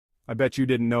I bet you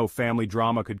didn't know family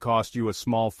drama could cost you a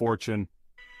small fortune.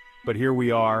 But here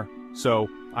we are. So,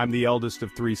 I'm the eldest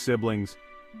of 3 siblings.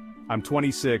 I'm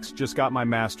 26, just got my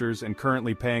master's and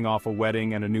currently paying off a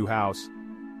wedding and a new house.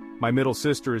 My middle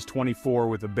sister is 24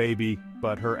 with a baby,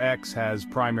 but her ex has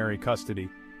primary custody.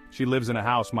 She lives in a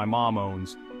house my mom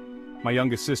owns. My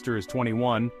youngest sister is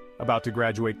 21, about to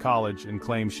graduate college and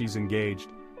claims she's engaged.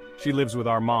 She lives with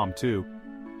our mom too.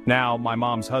 Now, my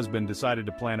mom's husband decided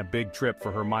to plan a big trip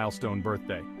for her milestone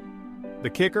birthday. The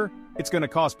kicker? It's gonna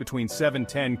cost between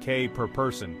 $7-10K per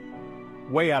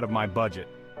person. Way out of my budget.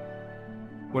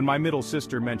 When my middle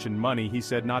sister mentioned money, he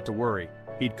said not to worry.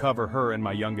 He'd cover her and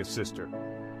my youngest sister.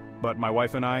 But my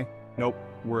wife and I? Nope,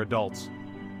 we're adults.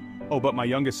 Oh, but my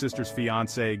youngest sister's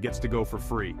fiancé gets to go for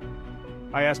free.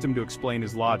 I asked him to explain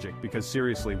his logic, because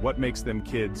seriously, what makes them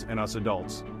kids and us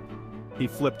adults? He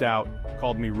flipped out,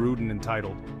 called me rude and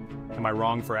entitled. Am I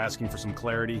wrong for asking for some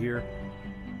clarity here?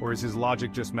 Or is his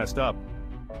logic just messed up?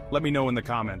 Let me know in the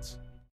comments.